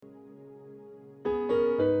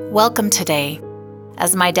Welcome today,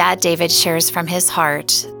 as my dad David shares from his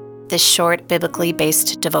heart this short biblically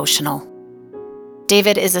based devotional.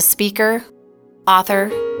 David is a speaker,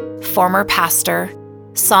 author, former pastor,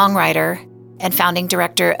 songwriter, and founding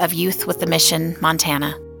director of Youth with the Mission,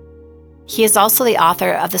 Montana. He is also the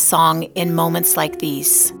author of the song In Moments Like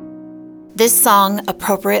These. This song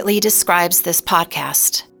appropriately describes this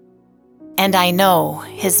podcast, and I know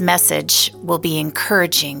his message will be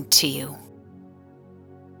encouraging to you.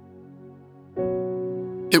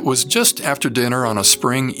 It was just after dinner on a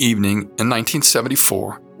spring evening in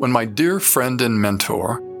 1974 when my dear friend and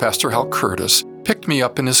mentor, Pastor Hal Curtis, picked me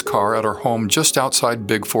up in his car at our home just outside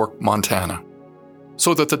Big Fork, Montana,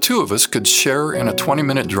 so that the two of us could share in a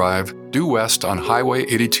 20-minute drive due west on Highway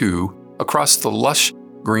 82 across the lush,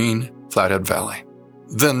 green Flathead Valley,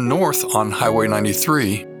 then north on Highway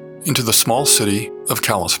 93 into the small city of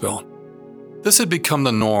Kalispell. This had become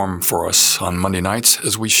the norm for us on Monday nights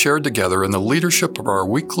as we shared together in the leadership of our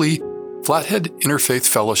weekly Flathead Interfaith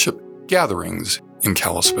Fellowship gatherings in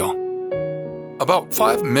Kalispell. About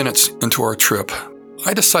 5 minutes into our trip,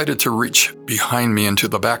 I decided to reach behind me into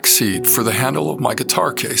the back seat for the handle of my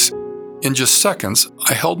guitar case. In just seconds,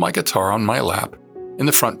 I held my guitar on my lap in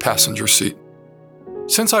the front passenger seat.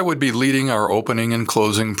 Since I would be leading our opening and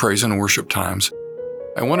closing praise and worship times,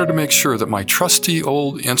 I wanted to make sure that my trusty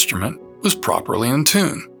old instrument was properly in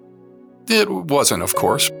tune. It wasn't, of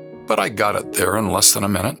course, but I got it there in less than a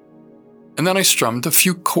minute. And then I strummed a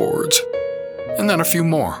few chords, and then a few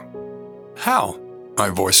more. "Hal," I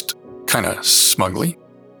voiced kind of smugly,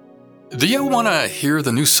 "do you want to hear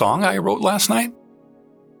the new song I wrote last night?"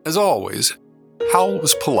 As always, Hal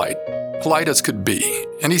was polite as could be,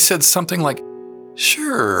 and he said something like,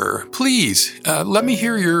 "Sure, please, let me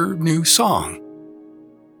hear your new song."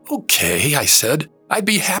 "Okay," I said, "I'd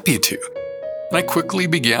be happy to." And I quickly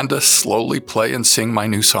began to slowly play and sing my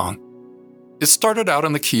new song. It started out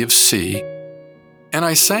in the key of C, and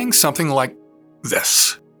I sang something like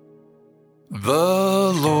this.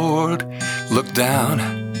 "The Lord looked down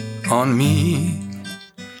on me,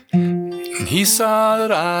 and he saw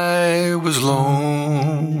that I was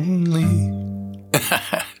lonely."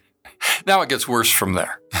 Now it gets worse from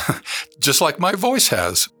there, just like my voice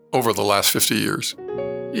has over the last 50 years.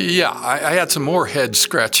 Yeah, I had some more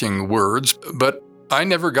head-scratching words, but I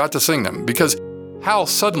never got to sing them because Hal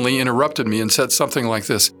suddenly interrupted me and said something like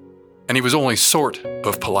this, and he was only sort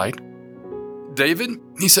of polite. "David,"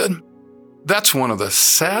 he said, "that's one of the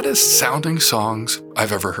saddest-sounding songs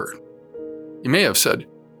I've ever heard." He may have said,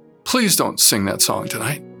 "Please don't sing that song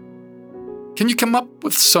tonight. Can you come up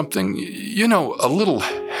with something, a little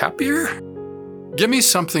happier? Give me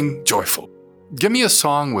something joyful. Give me a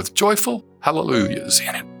song with joyful hallelujahs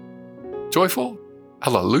in it." "Joyful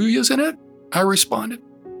hallelujahs in it?" I responded.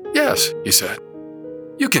 "Yes," he said.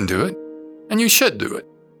 "You can do it, and you should do it."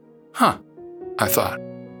 Huh, I thought.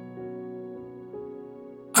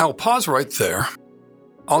 I'll pause right there.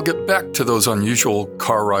 I'll get back to those unusual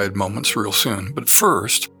car ride moments real soon, but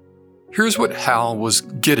first, here's what Hal was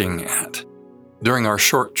getting at during our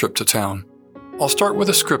short trip to town. I'll start with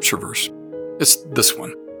a scripture verse. It's this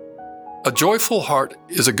one. "A joyful heart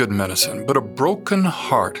is a good medicine, but a broken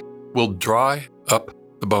heart will dry up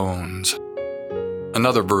the bones."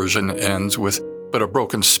 Another version ends with, "But a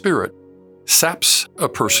broken spirit saps a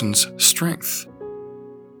person's strength."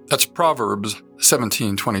 That's Proverbs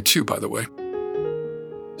 17:22, by the way.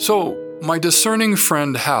 So, my discerning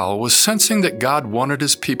friend Hal was sensing that God wanted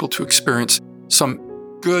his people to experience some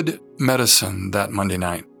good medicine that Monday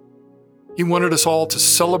night. He wanted us all to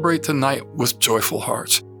celebrate the night with joyful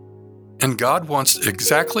hearts. And God wants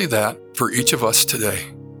exactly that for each of us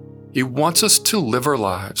today. He wants us to live our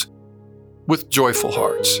lives with joyful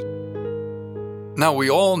hearts. Now,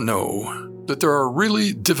 we all know that there are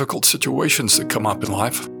really difficult situations that come up in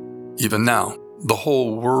life. Even now, the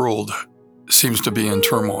whole world seems to be in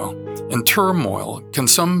turmoil. And turmoil can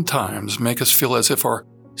sometimes make us feel as if our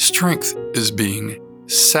strength is being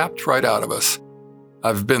sapped right out of us.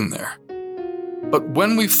 I've been there. But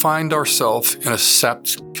when we find ourselves in a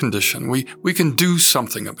sapped condition, we can do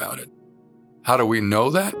something about it. How do we know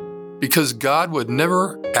that? Because God would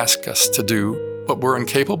never ask us to do what we're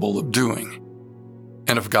incapable of doing.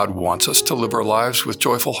 And if God wants us to live our lives with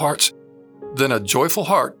joyful hearts, then a joyful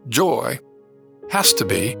heart, joy, has to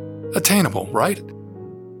be attainable, right?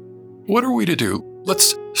 What are we to do?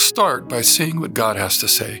 Let's start by seeing what God has to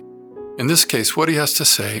say. In this case, what he has to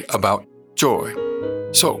say about joy.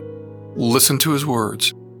 So, listen to his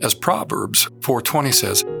words. As Proverbs 4:20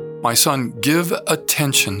 says, "My son, give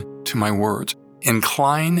attention to my words.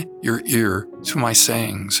 Incline your ear to my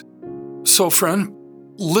sayings." So, friend,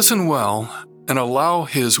 listen well and allow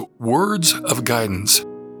His words of guidance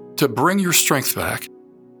to bring your strength back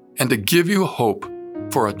and to give you hope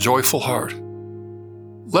for a joyful heart.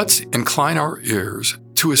 Let's incline our ears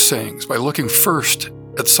to His sayings by looking first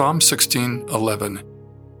at Psalm 16:11.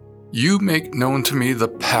 You make known to me the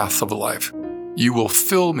path of life. You will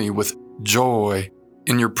fill me with joy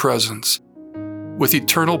in your presence, with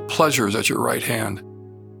eternal pleasures at your right hand.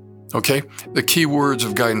 Okay, the key words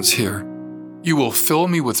of guidance here. You will fill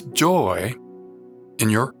me with joy in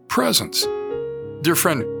your presence. Dear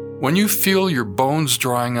friend, when you feel your bones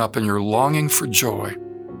drying up and you're longing for joy,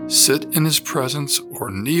 sit in His presence, or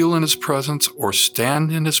kneel in His presence, or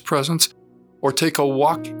stand in His presence, or take a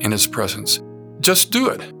walk in His presence. Just do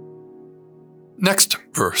it. Next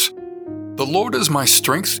verse. The Lord is my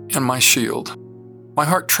strength and my shield. My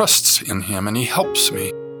heart trusts in Him, and He helps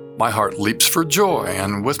me. My heart leaps for joy,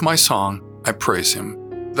 and with my song, I praise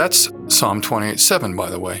Him. That's Psalm 28:7, by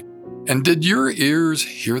the way. And did your ears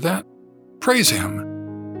hear that? Praise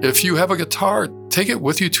Him. If you have a guitar, take it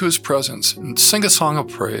with you to His presence and sing a song of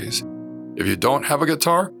praise. If you don't have a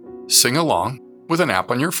guitar, sing along with an app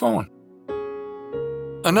on your phone.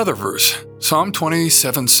 Another verse, Psalm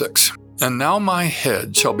 27:6. And now my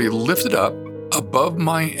head shall be lifted up above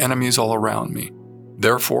my enemies all around me.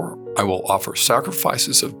 Therefore, I will offer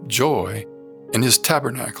sacrifices of joy in His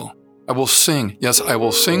tabernacle. I will sing, yes, I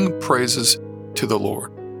will sing praises to the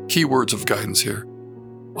Lord. Key words of guidance here.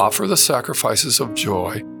 Offer the sacrifices of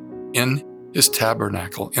joy in His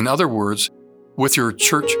tabernacle. In other words, with your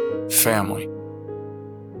church family.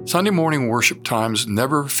 Sunday morning worship times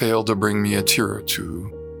never fail to bring me a tear or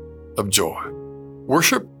two of joy.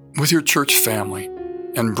 Worship with your church family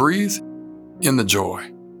and breathe in the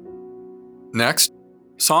joy. Next,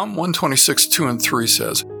 Psalm 126:2 and 3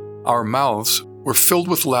 says, Our mouths were filled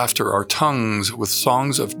with laughter, our tongues with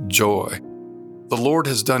songs of joy. The Lord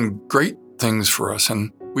has done great things for us,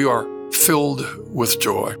 and we are filled with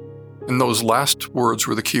joy. And those last words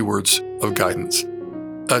were the key words of guidance.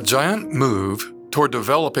 A giant move toward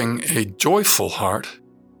developing a joyful heart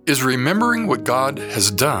is remembering what God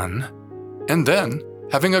has done and then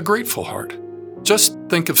having a grateful heart. Just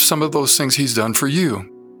think of some of those things He's done for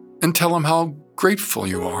you and tell Him how grateful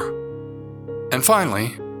you are. And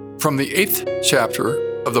finally, from the 8th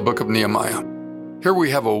chapter of the book of Nehemiah, here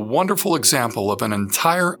we have a wonderful example of an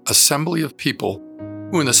entire assembly of people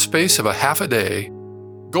who in the space of a half a day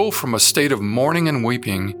go from a state of mourning and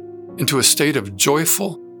weeping into a state of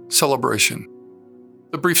joyful celebration.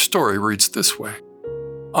 The brief story reads this way.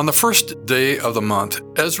 On the first day of the month,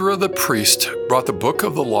 Ezra the priest brought the book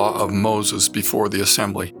of the law of Moses before the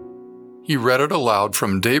assembly. He read it aloud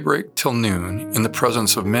from daybreak till noon in the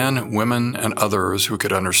presence of men, women, and others who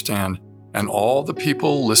could understand, and all the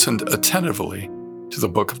people listened attentively to the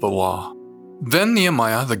book of the law. Then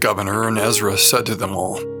Nehemiah the governor and Ezra said to them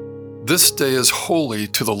all, This day is holy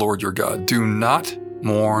to the Lord your God. Do not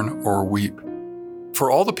mourn or weep. For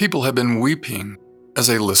all the people had been weeping as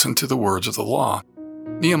they listened to the words of the law.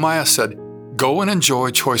 Nehemiah said, Go and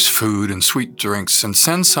enjoy choice food and sweet drinks, and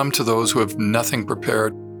send some to those who have nothing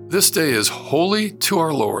prepared. This day is holy to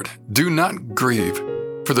our Lord. Do not grieve,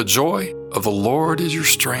 for the joy of the Lord is your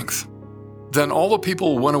strength. Then all the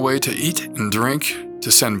people went away to eat and drink,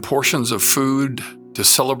 to send portions of food, to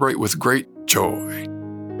celebrate with great joy.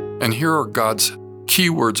 And here are God's key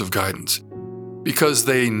words of guidance. Because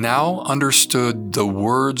they now understood the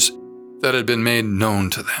words that had been made known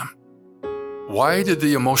to them. Why did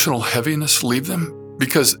the emotional heaviness leave them?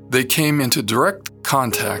 Because they came into direct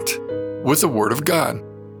contact with the Word of God.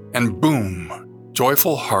 And boom,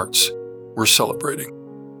 joyful hearts were celebrating.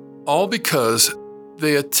 All because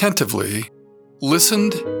they attentively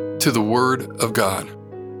listened to the Word of God.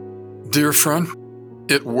 Dear friend,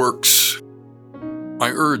 it works.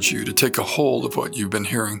 I urge you to take a hold of what you've been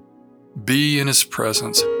hearing. Be in His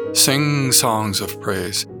presence. Sing songs of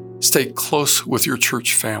praise. Stay close with your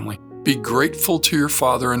church family. Be grateful to your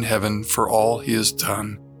Father in heaven for all He has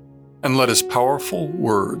done. And let His powerful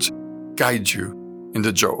words guide you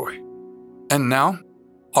into joy. And now,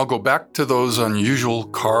 I'll go back to those unusual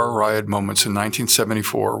car ride moments in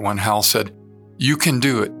 1974 when Hal said, You can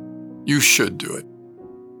do it. You should do it.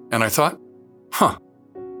 And I thought,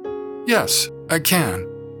 yes, I can.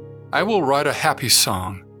 I will write a happy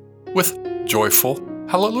song with joyful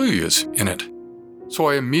hallelujahs in it. So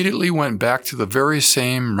I immediately went back to the very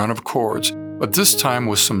same run of chords, but this time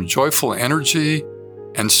with some joyful energy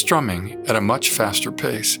and strumming at a much faster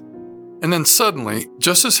pace. And then suddenly,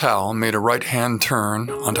 just as Hal made a right-hand turn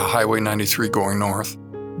onto Highway 93 going north,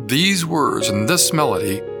 these words and this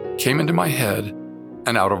melody came into my head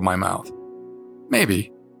and out of my mouth.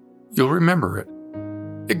 Maybe you'll remember it.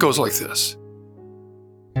 It goes like this.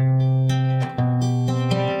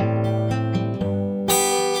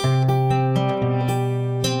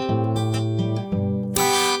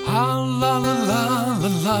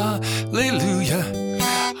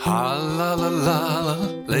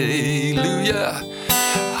 Hallelujah.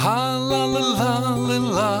 Hallelujah.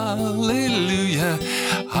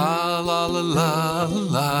 Hallelujah.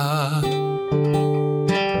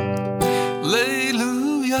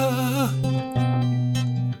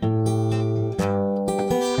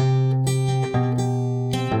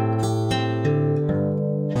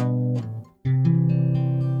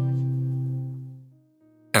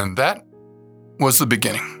 And that was the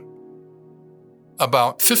beginning.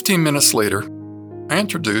 About 15 minutes later, I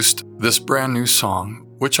introduced this brand new song,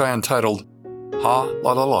 which I entitled Ha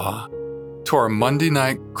La La La, to our Monday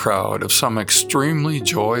night crowd of some extremely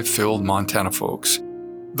joy-filled Montana folks.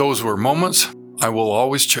 Those were moments I will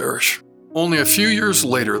always cherish. Only a few years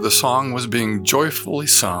later, the song was being joyfully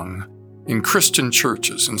sung in Christian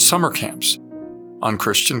churches and summer camps, on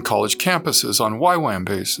Christian college campuses, on YWAM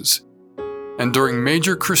bases, and during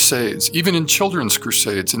major crusades, even in children's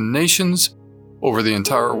crusades in nations over the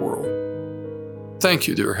entire world. Thank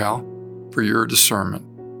you, dear Hal, for your discernment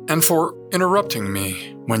and for interrupting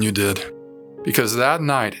me when you did, because that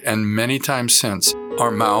night and many times since, our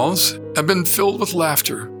mouths have been filled with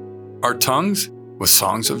laughter, our tongues with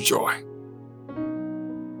songs of joy.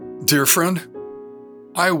 Dear friend,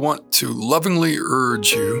 I want to lovingly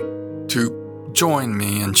urge you to join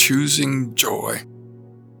me in choosing joy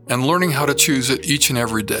and learning how to choose it each and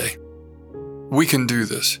every day. We can do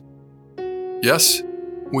this. Yes,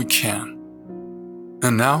 we can.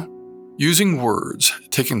 And now, using words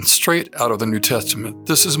taken straight out of the New Testament,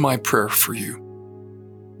 this is my prayer for you.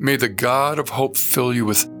 May the God of hope fill you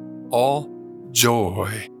with all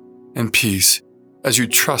joy and peace as you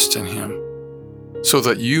trust in Him, so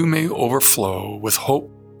that you may overflow with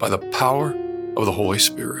hope by the power of the Holy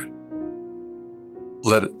Spirit.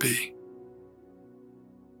 Let it be.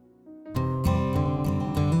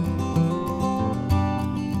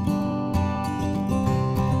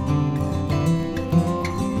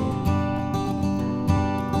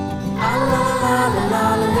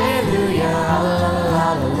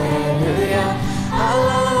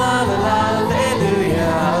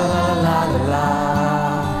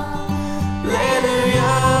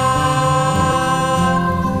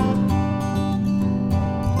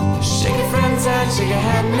 Shake your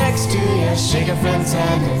hand next to you, shake a friend's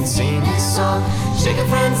hand and sing this song. Shake a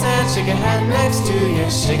friend's hand, shake a hand next to you,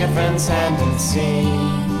 shake a friend's hand and sing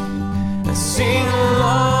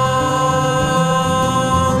along.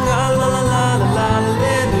 La la la la la la,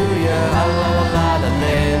 hallelujah, la la la la la,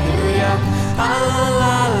 hallelujah, la la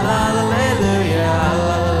la la la, hallelujah,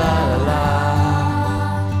 la la la la la,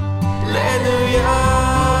 hallelujah.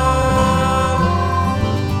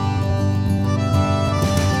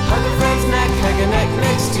 Hug a neck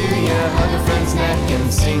next to you, hug a friend's neck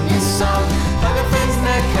and sing this song. Hug a friend's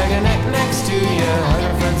neck, hug a neck next to you, hug a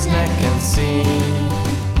friend's neck and sing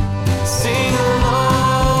along.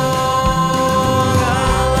 La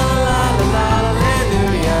la la la la,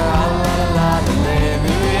 hallelujah, la la la la,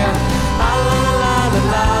 hallelujah, la la la la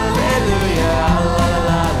la, hallelujah, la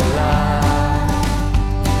la la la,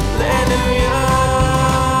 hallelujah.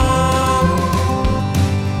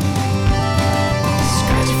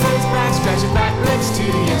 Scratch your back next to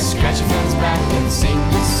you, scratch your friend's back and sing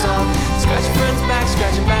this song. Scratch your friend's back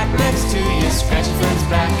next to you, scratch your friend's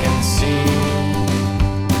back and sing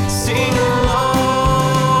along.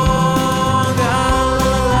 La la la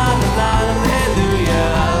la la, hallelujah,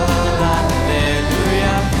 la la la la,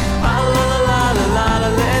 hallelujah, la la la la la,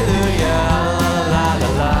 hallelujah, la la la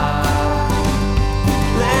la,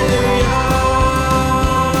 hallelujah.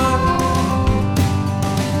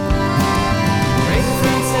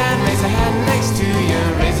 Raise a hand next to you,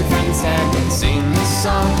 raise a friend's hand and sing this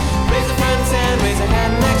song. Raise a friend's hand, raise a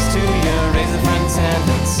hand next to you, raise a friend's hand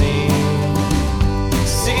and sing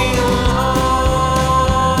along.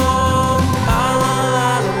 La la la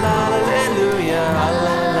la, hallelujah, la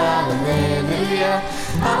la la la, hallelujah,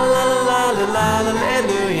 la la la la la,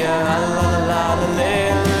 hallelujah, la la la la,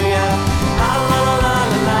 hallelujah, la la la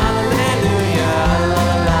la la, hallelujah,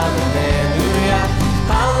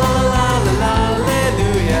 la la la la,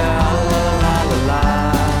 hallelujah, la la la la la,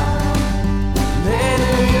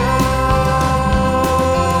 hallelujah.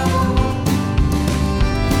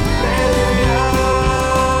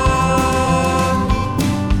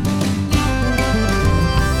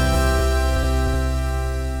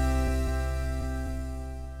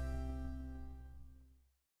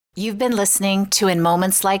 You've been listening to In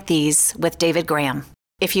Moments Like These with David Graham.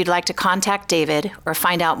 If you'd like to contact David or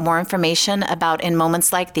find out more information about In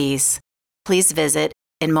Moments Like These, please visit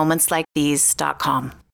inmomentslikethese.com.